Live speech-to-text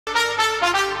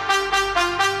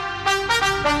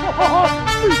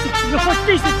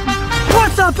360.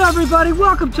 What's up, everybody?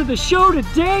 Welcome to the show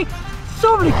today.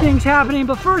 So many things happening,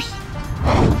 but first,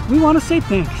 we want to say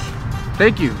thanks.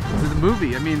 Thank you to the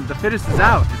movie. I mean, the Fittest is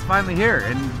out. It's finally here,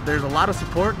 and there's a lot of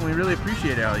support, and we really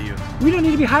appreciate all of you. We don't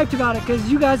need to be hyped about it because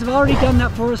you guys have already done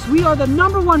that for us. We are the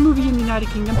 #1 movie in the United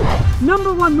Kingdom,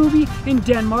 #1 movie in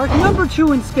Denmark,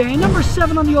 #2 in Spain,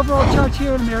 #7 on the overall charts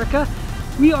here in America.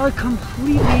 We are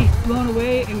completely blown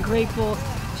away and grateful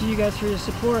to you guys for your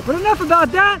support. But enough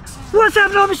about that. What's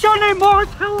happening on the show name, Mark?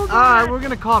 We're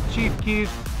gonna call Chief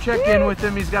Keith, check in with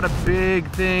him. He's got a big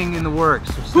thing in the works.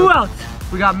 Who else?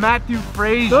 We got Matthew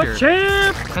Fraser. The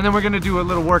champ! And then we're gonna do a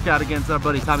little workout against our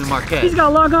buddy Tommy Marquez. He's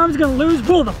got long arms, he's gonna lose.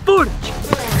 Roll the footage.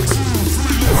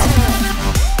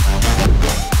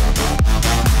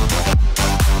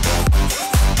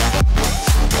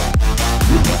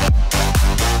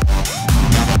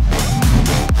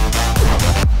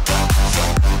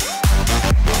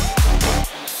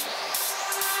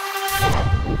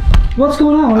 What's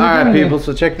going on? Alright people,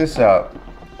 so check this out.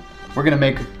 We're gonna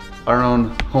make our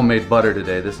own homemade butter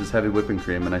today. This is heavy whipping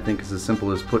cream, and I think it's as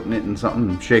simple as putting it in something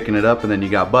and shaking it up, and then you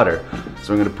got butter.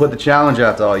 So I'm gonna put the challenge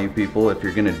out to all you people. If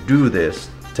you're gonna do this,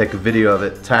 take a video of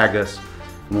it, tag us,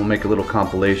 and we'll make a little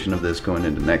compilation of this going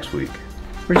into next week.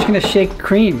 We're just gonna shake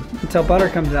cream until butter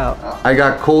comes out. I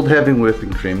got cold heavy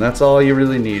whipping cream. That's all you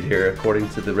really need here according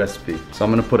to the recipe. So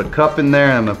I'm gonna put a cup in there,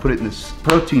 and I'm gonna put it in this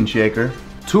protein shaker.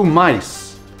 2 mice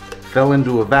fell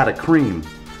into a vat of cream.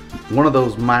 One of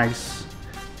those mice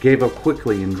gave up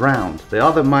quickly and drowned. The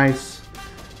other mice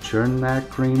churned that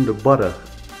cream to butter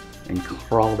and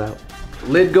crawled out.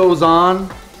 Lid goes on,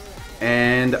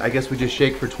 and I guess we just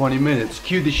shake for 20 minutes.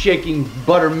 Cue the shaking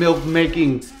buttermilk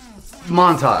making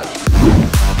montage.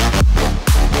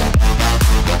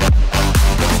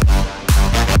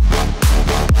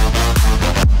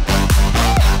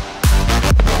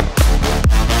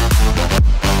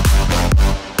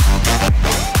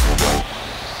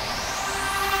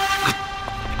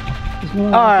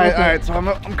 Alright, so I'm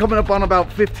coming up on about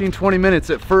 15-20 minutes.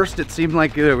 At first it seemed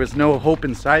like there was no hope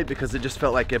in sight because it just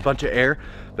felt like a bunch of air,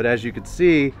 but as you can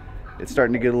see, it's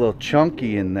starting to get a little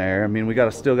chunky in there. I mean, we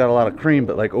still got a lot of cream,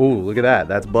 but like, oh, look at that,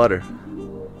 that's butter.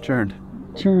 Churned.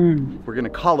 We're gonna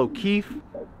call O'Keefe,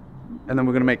 and then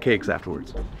we're gonna make cakes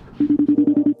afterwards.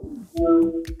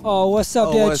 Oh, what's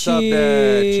up,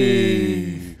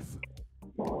 Chief?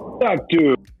 What's up,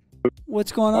 dude?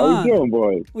 What's going on? How you doing,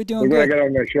 boys? We doing Look good. what I got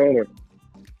on my shoulder.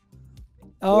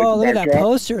 Oh, look at that backdrop?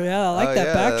 poster. Yeah, I like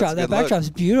that backdrop. That backdrop's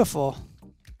beautiful.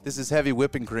 This is heavy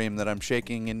whipping cream that I'm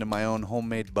shaking into my own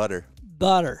homemade butter.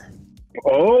 Butter.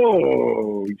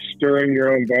 Oh, stirring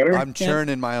your own butter? I'm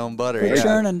churning my own butter. We're yeah.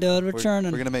 churning, dude. We're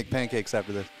churning. We're gonna make pancakes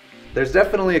after this. There's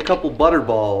definitely a couple butter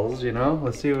balls, you know?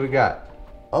 Let's see what we got.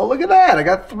 Oh, look at that. I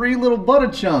got 3 little butter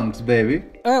chunks, baby.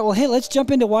 All right, well, hey, let's jump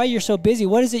into why you're so busy.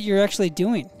 What is it you're actually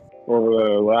doing? Over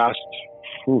the last,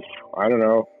 I don't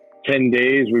know, 10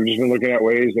 days, we've just been looking at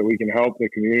ways that we can help the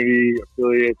community,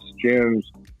 affiliates, gyms,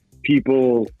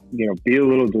 people, you know, be a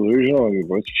little delusional and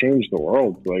let's change the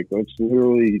world. Like, let's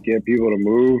literally get people to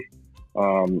move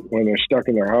when they're stuck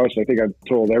in their house. I think I've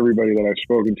told everybody that I've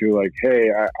spoken to, like,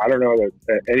 hey, I don't know that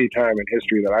at any time in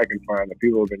history that I can find that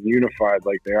people have been unified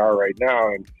like they are right now.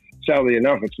 And sadly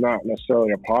enough, it's not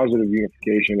necessarily a positive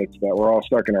unification. It's that we're all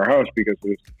stuck in our house because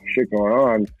there's shit going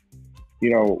on. You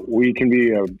know, we can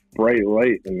be a bright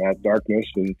light in that darkness,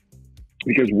 and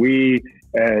because we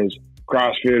as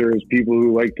CrossFitters, people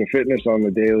who like to fitness on the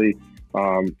daily,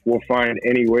 will find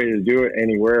any way to do it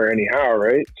anywhere, anyhow,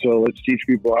 right? So let's teach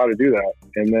people how to do that,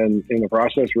 and then in the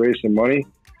process, raise some money.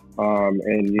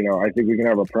 And you know, I think we can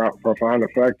have a profound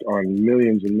effect on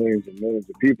millions and millions and millions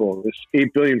of people. There's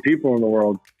 8 billion people in the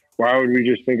world. Why would we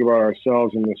just think about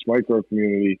ourselves in this micro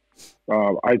community?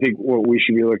 I think what we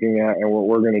should be looking at and what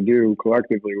we're going to do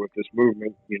collectively with this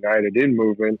movement, United in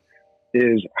Movement,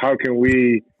 is how can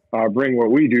we bring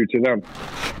what we do to them.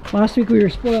 Last week we were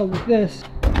spoiled with this.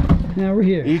 Now we're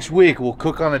here. Each week we'll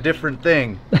cook on a different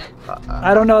thing.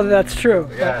 I don't know that that's true,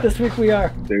 yeah. but this week we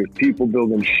are. There's people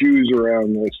building shoes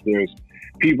around this. There's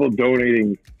people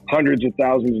donating hundreds of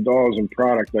thousands of dollars in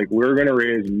product. Like, we're going to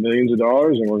raise millions of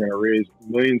dollars, and we're going to raise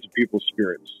millions of people's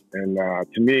spirits. And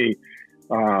to me,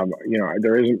 you know,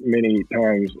 there isn't many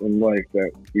times in life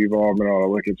that we've all been able to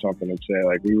look at something and say,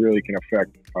 like, we really can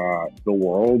affect the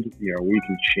world. You know, we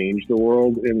can change the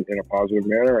world in a positive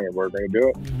manner, and we're going to do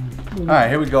it. All right,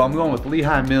 here we go. I'm going with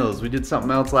Lehigh Mills. We did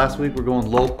something else last week. We're going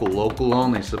local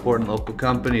only, supporting local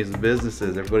companies and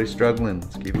businesses. Everybody's struggling.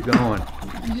 Let's keep it going.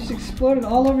 You just exploded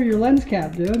all over your lens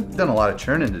cap, dude. Done a lot of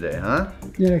churning today, huh?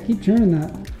 Yeah, keep churning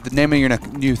that. The name of your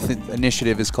new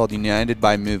initiative is called United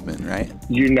by Movement, right?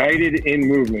 United in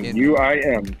Movement,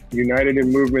 UIM,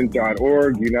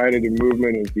 unitedinmovement.org. United in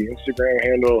Movement is the Instagram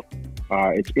handle.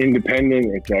 It's independent,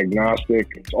 it's agnostic.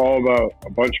 It's all about a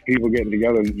bunch of people getting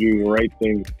together to do the right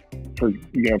thing for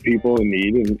people in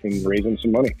need and raising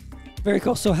some money. Very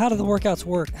cool. So how do the workouts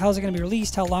work? How's it going to be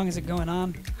released? How long is it going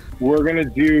on? We're going to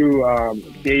do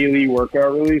daily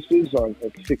workout releases at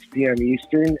 6 p.m.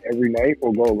 Eastern every night.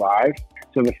 We'll go live.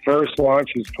 So the first launch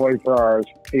is 24 hours,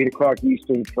 8 o'clock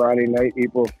Eastern, Friday night,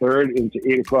 April 3rd, into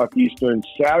 8 o'clock Eastern,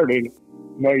 Saturday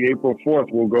night, April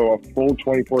 4th. We'll go a full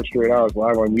 24 straight hours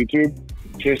live on YouTube.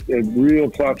 Just a real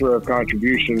plethora of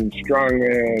contributions,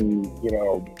 strongmen,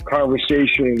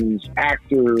 conversations,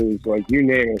 actors, like you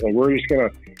name it. Like, we're just going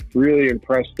to really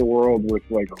impress the world with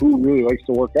like who really likes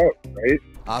to work out, right?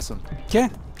 Awesome. Okay,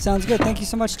 sounds good. Thank you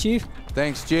so much, Chief.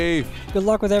 Thanks, Chief. Good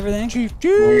luck with everything. Chief.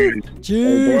 Hey,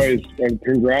 boys, and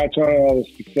congrats on all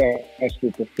the success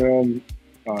with the film.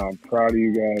 Proud of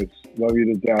you guys. Love you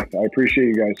to death. I appreciate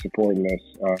you guys supporting this.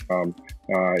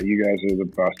 You guys are the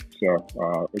best. So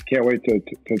I can't wait to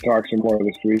talk some more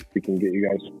this week. We can get you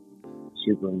guys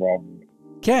super involved.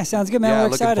 Okay, sounds good, man. Yeah, We're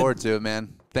excited. looking forward to it,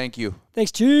 man. Thank you.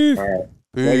 Thanks, Chief. All right.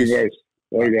 Peace. Love you guys.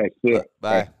 Love you guys. See ya.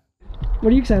 Bye. What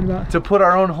are you excited about? To put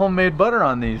our own homemade butter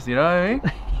on these, you know what I mean?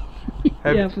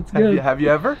 Yeah, if it's good. Have you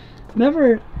ever?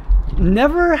 Never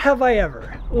have I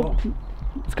ever. Oh,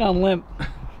 it's gone limp.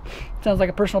 Sounds like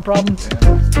a personal problem. That's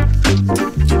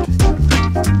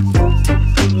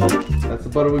the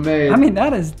butter we made. I mean,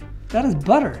 that is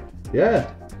butter.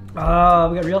 Yeah. We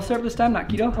got real syrup this time, not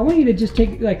keto. I want you to just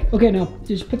take, okay, no,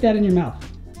 just put that in your mouth.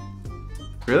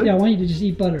 Really? Yeah, I want you to just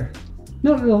eat butter.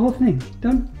 No, the whole thing.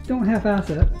 Don't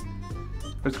half-ass it.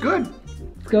 It's good.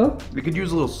 Let's go. We could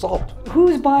use a little salt.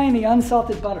 Who's buying the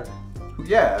unsalted butter?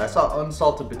 Yeah, I saw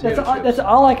unsalted potato chips. That's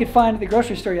all I could find at the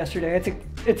grocery store yesterday.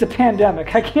 It's a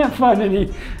pandemic. I can't find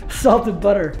any salted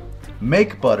butter.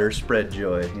 Make butter, spread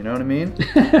joy. You know what I mean?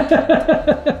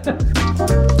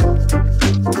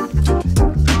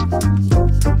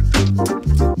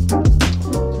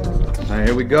 All right,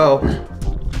 here we go.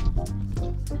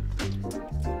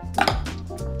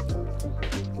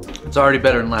 It's already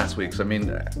better than last week's. I mean,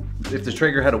 if the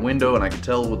Traeger had a window and I could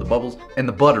tell with the bubbles, and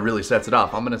the butter really sets it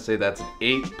off, I'm gonna say that's an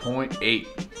 8.8.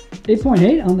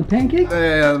 8.8 on the pancake?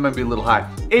 Yeah, that might be a little high.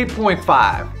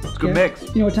 8.5. It's a good mix.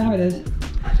 You know what time it is?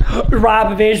 Rob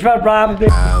with me if you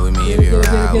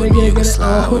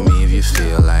slide with me if you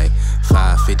feel like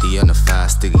 550 on the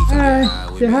 5 sticky. Hi,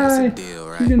 say hi.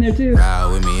 He's in there too. Ride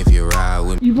with me if you ride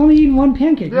with me. You've only eaten one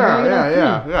pancake.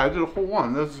 Yeah, I did a full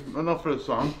one. That's enough for the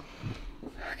song.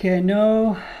 Okay,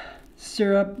 no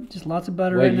syrup, just lots of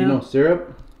butter Wait, right now. you know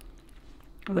syrup?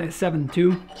 Like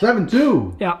 7.2.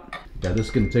 7.2? Yeah. Yeah, this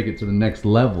is gonna take it to the next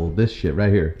level, this shit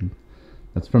right here.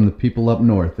 That's from the people up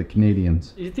north, the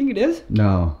Canadians. You think it is?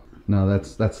 No,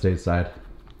 that's stateside.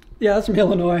 Yeah, that's from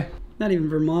Illinois. Not even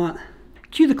Vermont.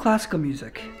 Cue the classical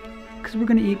music, because we're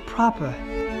gonna eat proper.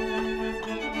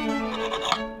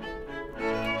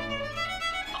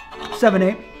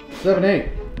 7.8. 7.8.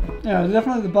 Yeah,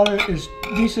 definitely the butter is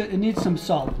decent. It needs some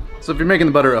salt. So if you're making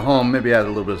the butter at home, maybe add a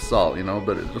little bit of salt,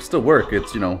 but it'll still work.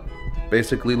 It's,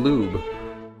 basically lube.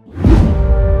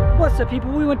 What's up,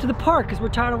 people? We went to the park because we're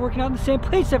tired of working out in the same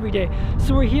place every day.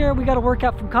 So we're here. We got a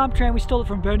workout from CompTran. We stole it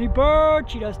from Benny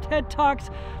Birch. He does TED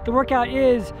Talks. The workout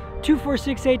is 2, 4,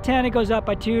 6, 8, 10. It goes up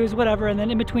by 2s, whatever. And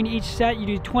then in between each set, you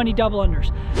do 20 double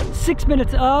unders. 6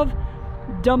 minutes of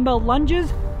dumbbell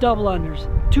lunges, double unders.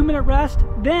 2-minute rest,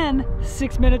 then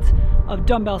 6 minutes of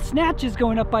dumbbell snatches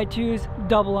going up by 2s,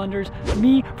 double unders.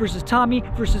 Me versus Tommy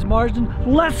versus Marston.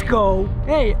 Let's go.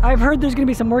 Hey, I've heard there's gonna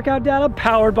be some workout data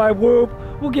powered by Whoop.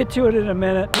 We'll get to it in a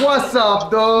minute. What's up,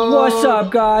 though? What's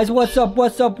up, guys? What's up,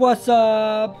 what's up, what's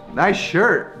up? Nice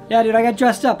shirt. Yeah, dude, I got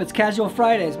dressed up. It's Casual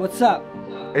Fridays. What's up?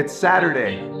 It's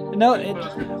Saturday. No,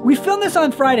 we filmed this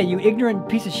on Friday, you ignorant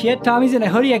piece of shit. Tommy's in a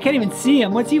hoodie. I can't even see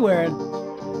him. What's he wearing?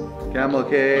 Camel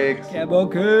cakes. Camel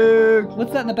cakes.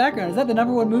 What's that in the background? Is that the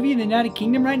 #1 movie in the United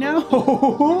Kingdom right now?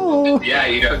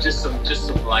 Yeah, just some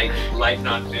light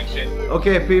nonfiction.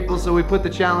 Okay, people, so we put the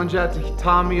challenge out to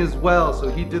Tommy as well. So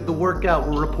he did the workout.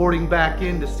 We're reporting back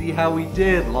in to see how he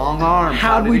did. Long arms.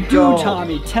 How'd we do,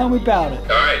 Tommy? Tell me about it.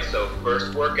 All right, so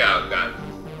first workout,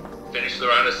 finished the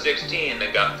round of 16,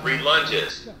 then got 3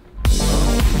 lunges.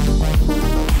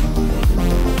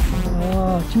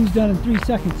 Oh, 2's done in 3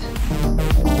 seconds.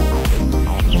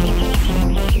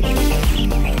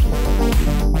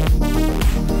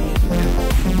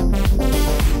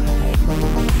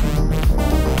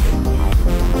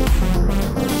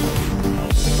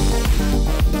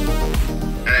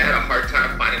 And I had a hard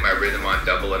time finding my rhythm on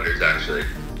double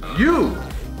You!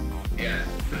 Yeah.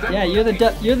 Yeah, you're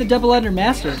the double under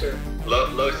master.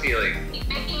 Low ceiling. He's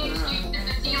making excuses.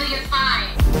 The ceiling is fine.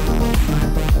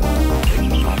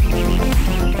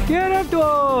 Get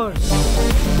outdoors!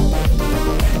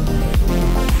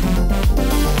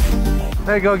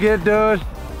 There you go, get it, dude.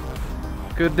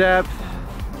 Good depth,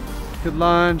 good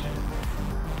lunge.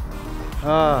 So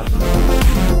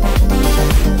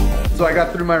I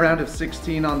got through my round of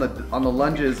 16 on the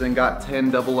lunges and got 10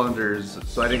 double unders,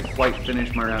 so I didn't quite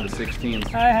finish my round of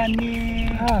 16s. Hi, honey.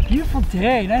 Oh, beautiful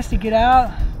day. Nice to get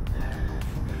out.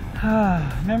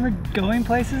 Remember going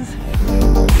places?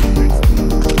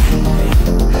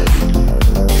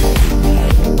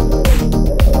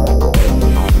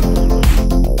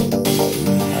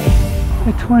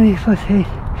 A 20 plus 8.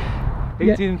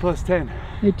 18 plus 10.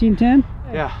 18, 10?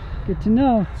 Yeah. Good to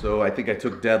know. So I think I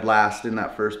took dead last in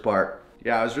that first part.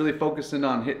 Yeah, I was really focusing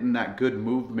on hitting that good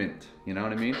movement, you know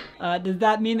what I mean? Does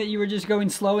that mean that you were just going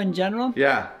slow in general?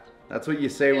 Yeah, that's what you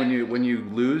say when you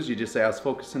lose. You just say I was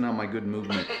focusing on my good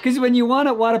movement. Because when you won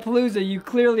at Wadapalooza, you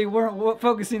clearly weren't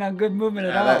focusing on good movement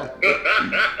at all.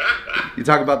 You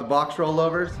talk about the box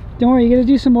rollovers? Don't worry, you gotta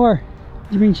do some more.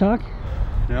 Did you bring chalk?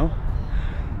 No?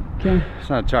 Okay. It's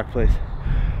not a chalk place.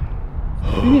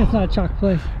 What do you mean it's not a chalk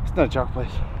place? It's not a chalk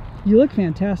place. You look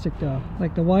fantastic though.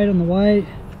 Like the white on the white.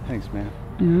 Thanks, man.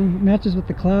 You know, matches with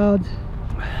the clouds.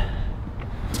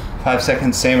 5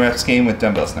 seconds, same rep scheme with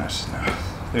dumbbell snatches now.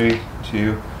 3,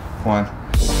 2, 1.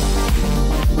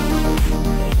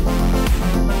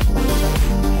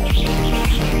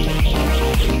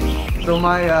 So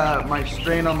my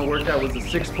strain on the workout was a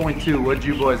 6.2. What'd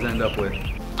you boys end up with?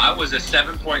 I was a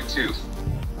 7.2.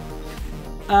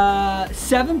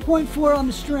 7.4 on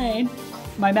the strain.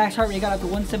 My max heart rate got up to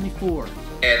 174.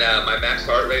 And my max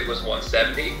heart rate was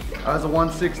 170. I was a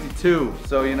 162,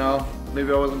 so you know,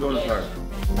 maybe I wasn't going as hard.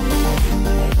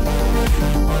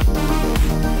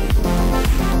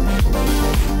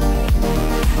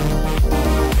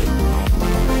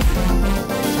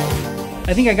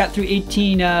 I think I got through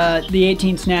 18, the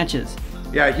 18 snatches.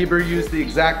 Yeah, Heber used the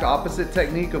exact opposite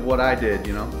technique of what I did,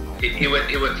 you know? He went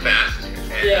fast.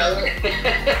 And,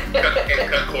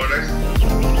 cut corners.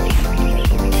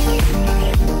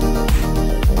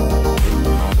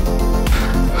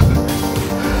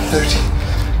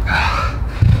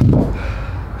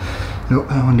 Nope,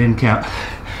 that one didn't count.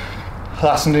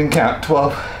 Last one didn't count,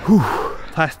 12. Whew.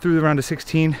 Last through the round of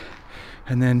 16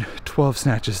 and then 12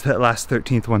 snatches. That last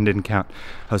 13th one didn't count.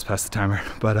 I was past the timer,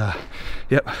 but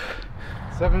yep.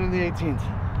 7 in the 18s.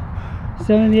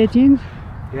 7 in the 18s?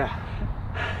 Yeah.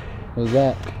 What was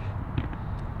that?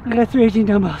 I got through 18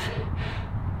 dumbbells.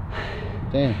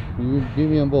 Damn, you beat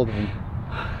me on both of them.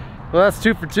 Well, that's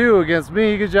 2 for 2 against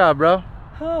me. Good job, bro.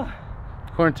 Oh.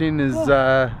 Quarantine has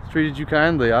treated you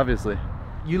kindly, obviously.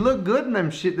 You look good in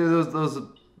them shit, those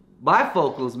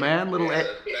bifocals, man.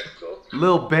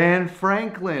 Little Ben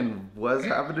Franklin was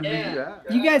happening to me. Yeah.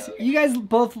 You guys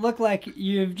both look like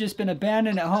you've just been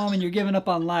abandoned at home and you're giving up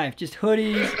on life. Just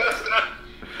hoodies.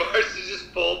 Mars is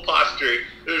just full posturing.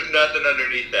 There's nothing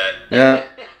underneath that. Yeah.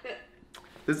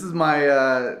 This is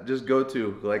my just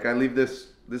go-to. Like I leave this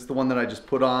is the one that I just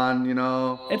put on, you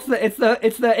know. It's the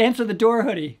answer the door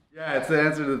hoodie. Yeah, it's the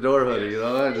answer to the door hoodie, you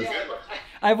know.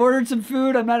 I've ordered some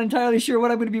food. I'm not entirely sure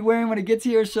what I'm going to be wearing when it gets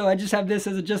here, so I just have this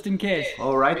as a just in case.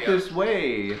 All right, this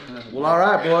way. Well, all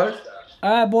right, boys.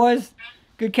 All right, boys.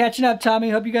 Good catching up, Tommy.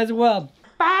 Hope you guys are well.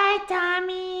 Bye,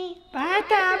 Tommy. Bye,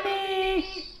 Tommy.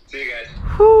 See you guys.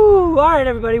 Whew. All right,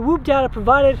 everybody. Whoop data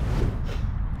provided.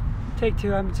 Take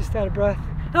 2. I'm just out of breath.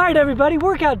 All right, everybody.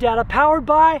 Workout data powered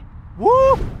by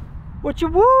Whoop. What you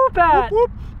whoop at?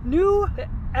 Whoop, whoop. New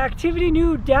activity,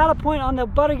 new data point on the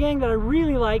Butter Gang that I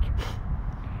really like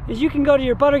is you can go to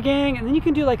your Butter Gang and then you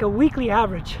can do like a weekly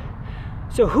average.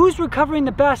 So who's recovering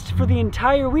the best for the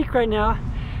entire week right now?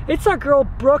 It's our girl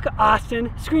Brooke Austin.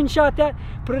 Screenshot that.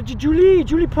 Put it to Julie.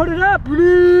 Julie, put it up.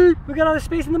 Julie. We got all the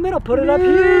space in the middle. Put it up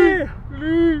here.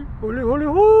 Holy, holy,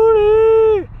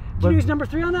 holy. Julie's number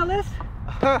 3 on that list.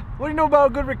 What do you know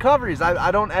about good recoveries?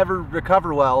 I don't ever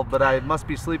recover well, but I must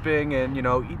be sleeping and, you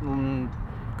know, eating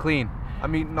clean.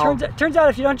 I'm eating all... Turns out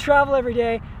if you don't travel every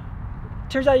day,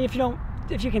 turns out if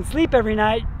you can sleep every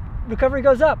night, recovery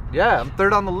goes up. Yeah, I'm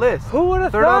 3rd on the list. Who would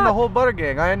have thought? 3rd on the whole Butter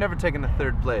Gang. I had never taken a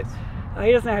 3rd place.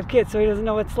 He doesn't have kids, so he doesn't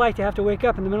know what it's like to have to wake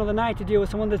up in the middle of the night to deal with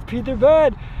someone that's peed their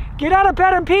bed. Get out of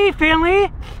bed and pee,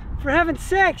 Finley! For heaven's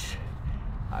sakes.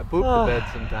 I poop the bed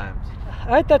sometimes. All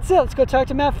right, that's it. Let's go talk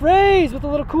to Matt Fraser with a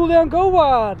little cool down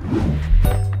GOWOD.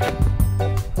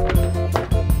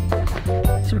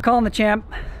 So we're calling the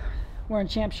champ. Wearing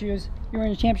champ shoes. You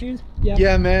wearing your champ shoes? Yeah.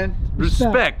 Yeah, man.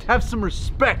 Respect. Have some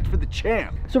respect for the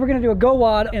champ. So we're gonna do a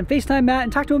GOWOD and FaceTime Matt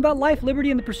and talk to him about life,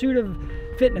 liberty, and the pursuit of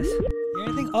fitness. Hear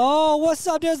anything? Oh, what's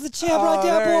up? There's the champ right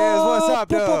there, there he is. What's up,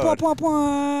 dude?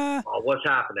 Oh, what's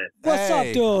happening? What's up,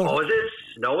 dude? Oh, is it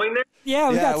snowing there? Yeah,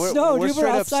 we got snow, dude. We're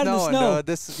outside in the snow. Dude.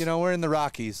 This, you know, we're in the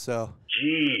Rockies, so.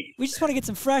 Gee. We just want to get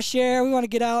some fresh air. We want to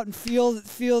get out and feel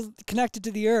connected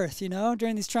to the earth, you know,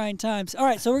 during these trying times. All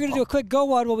right, so we're going to do a quick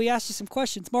GOWOD while we ask you some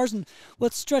questions. Marston,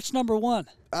 what's stretch number 1?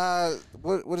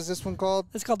 What is this one called?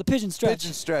 It's called the pigeon stretch.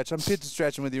 Pigeon stretch. I'm pigeon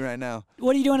stretching with you right now.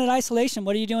 What are you doing in isolation?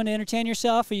 What are you doing to entertain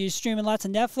yourself? Are you streaming lots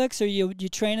of Netflix? Are you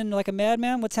training like a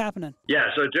madman? What's happening? Yeah,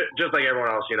 so just like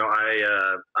everyone else, you know,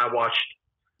 I watched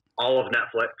all of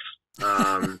Netflix.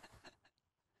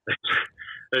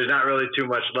 There's not really too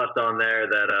much left on there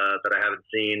that I haven't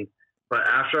seen. But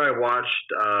after I watched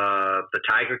The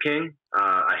Tiger King,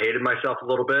 I hated myself a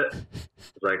little bit.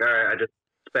 It's like, all right, I just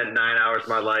spent 9 hours of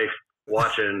my life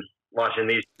watching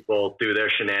these people do their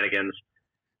shenanigans.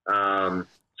 So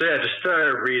yeah, just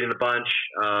started reading a bunch.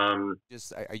 Are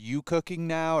you cooking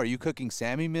now? Are you cooking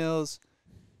Sammy meals?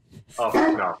 Oh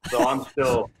no! So I'm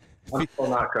still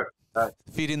not cooking.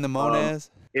 Feeding the Mones.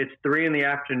 It's 3 in the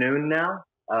afternoon now.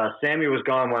 Sammy was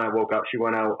gone when I woke up. She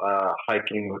went out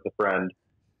hiking with a friend,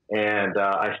 and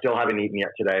I still haven't eaten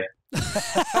yet today.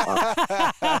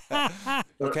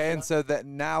 Okay, and so that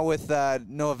now with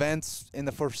no events in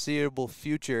the foreseeable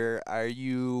future, are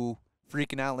you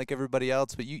freaking out like everybody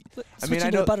else? But I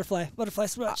know butterfly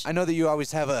switch. I know that you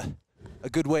always have a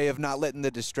good way of not letting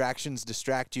the distractions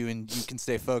distract you, and you can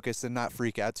stay focused and not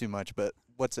freak out too much. But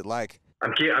what's it like?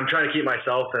 I'm trying to keep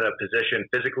myself in a position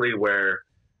physically where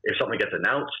if something gets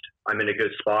announced, I'm in a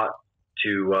good spot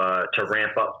to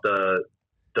ramp up the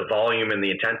volume and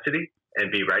the intensity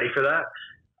and be ready for that.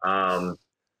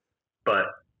 But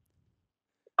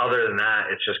other than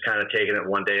that, it's just kind of taking it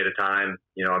one day at a time.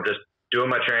 You know, I'm just doing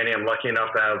my training. I'm lucky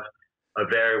enough to have a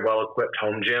very well-equipped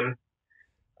home gym.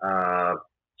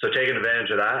 So taking advantage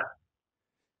of that.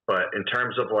 But in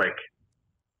terms of like,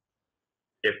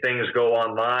 if things go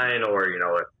online or, you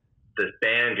know, if this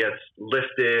ban gets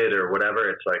lifted or whatever,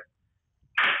 it's like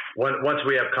once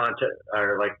we have content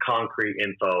or like concrete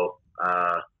info,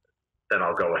 then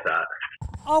I'll go with that.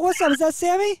 Oh, what's up? Is that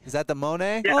Sammy? Is that the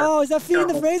Monet? Yeah. Oh, is that Feeding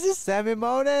the Frasers? Sammy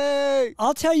Monet!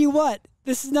 I'll tell you what,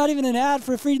 this is not even an ad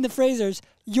for Feeding the Frasers.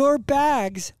 Your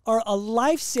bags are a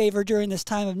lifesaver during this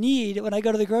time of need. When I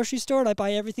go to the grocery store and I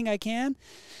buy everything I can,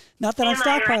 not that I'm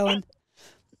stockpiling.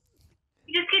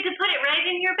 You just get to put it right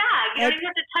in your bag. You don't even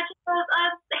have to touch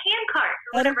the hand cart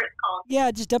or whatever it's called. Yeah,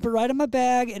 just dump it right in my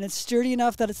bag, and it's sturdy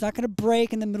enough that it's not going to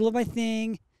break in the middle of my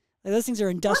thing. Like, those things are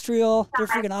industrial. They're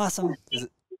freaking awesome.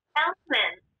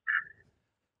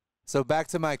 So back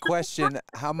to my question,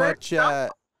 how much, oh,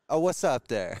 what's up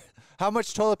there? How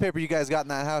much toilet paper you guys got in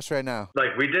that house right now?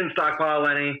 Like, we didn't stockpile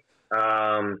any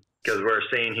because we're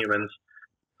sane humans.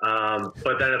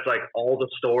 But then it's like all the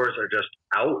stores are just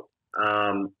out.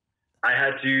 I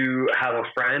had to have a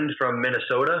friend from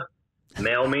Minnesota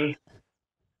mail me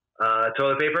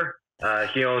toilet paper.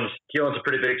 He owns a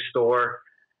pretty big store,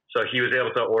 so he was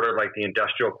able to order like the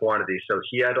industrial quantity. So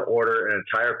he had to order an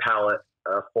entire pallet,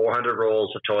 400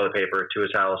 rolls of toilet paper to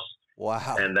his house.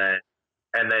 Wow! And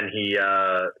then he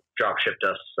drop shipped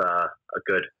us a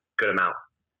good amount.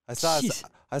 I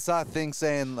saw a thing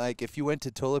saying like if you went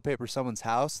to toilet paper someone's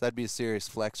house, that'd be a serious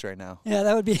flex right now. Yeah,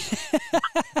 that would be.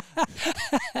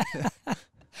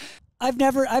 I've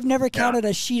never counted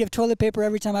a sheet of toilet paper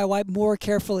every time I wipe more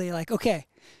carefully. Like, okay,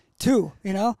 2,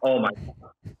 you know? Oh my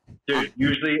God. Dude,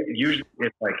 usually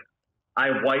it's like I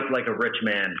wipe like a rich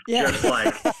man. Yeah. Just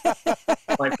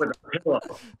like with a pillow.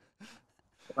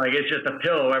 Like it's just a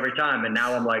pillow every time, and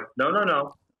now I'm like,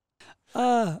 no.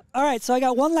 All right, so I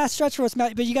got one last stretch for us,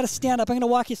 Matt, but you got to stand up. I'm going to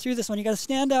walk you through this one. You got to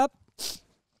stand up.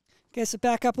 Okay, so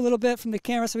back up a little bit from the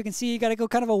camera so we can see. You got to go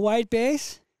kind of a wide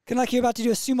base, kind of like you're about to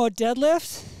do a sumo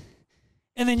deadlift,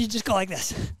 and then you just go like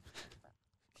this.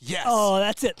 Yes. Oh,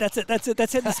 that's it. That's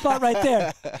hitting the spot right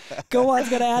there. GOWOD's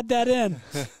got to add that in.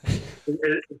 Is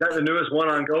that the newest one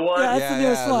on GOWOD? Yeah, that's the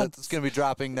newest one. It's going to be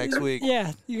dropping next week.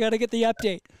 Yeah, you got to get the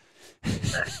update.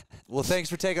 Well, thanks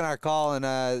for taking our call,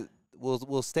 and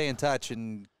we'll stay in touch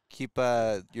and keep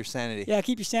your sanity. Yeah,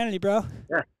 keep your sanity, bro.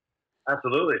 Yeah,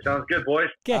 absolutely. Sounds good, boys.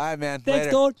 Okay. All right, man. Thanks,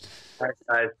 Later. Gold. All right,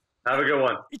 guys. Have a good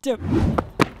one. You too.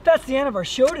 That's the end of our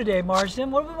show today,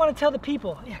 Marston. What do we want to tell the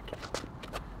people? Yeah.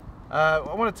 I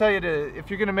want to tell you if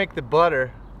you're going to make the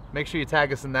butter, make sure you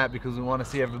tag us in that because we want to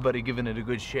see everybody giving it a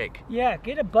good shake. Yeah,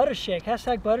 get a butter shake.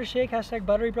 Hashtag butter shake, hashtag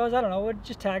Buttery Bros. I don't know.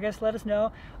 Just tag us, let us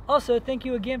know. Also, thank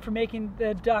you again for making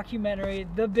the documentary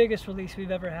the biggest release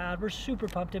we've ever had. We're super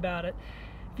pumped about it.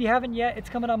 If you haven't yet, it's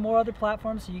coming on more other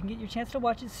platforms, so you can get your chance to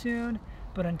watch it soon.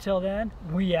 But until then,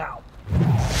 we out.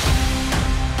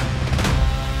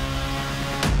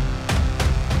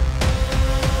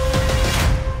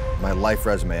 My life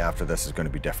resume after this is going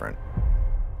to be different.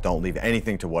 Don't leave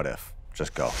anything to what if.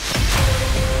 Just go.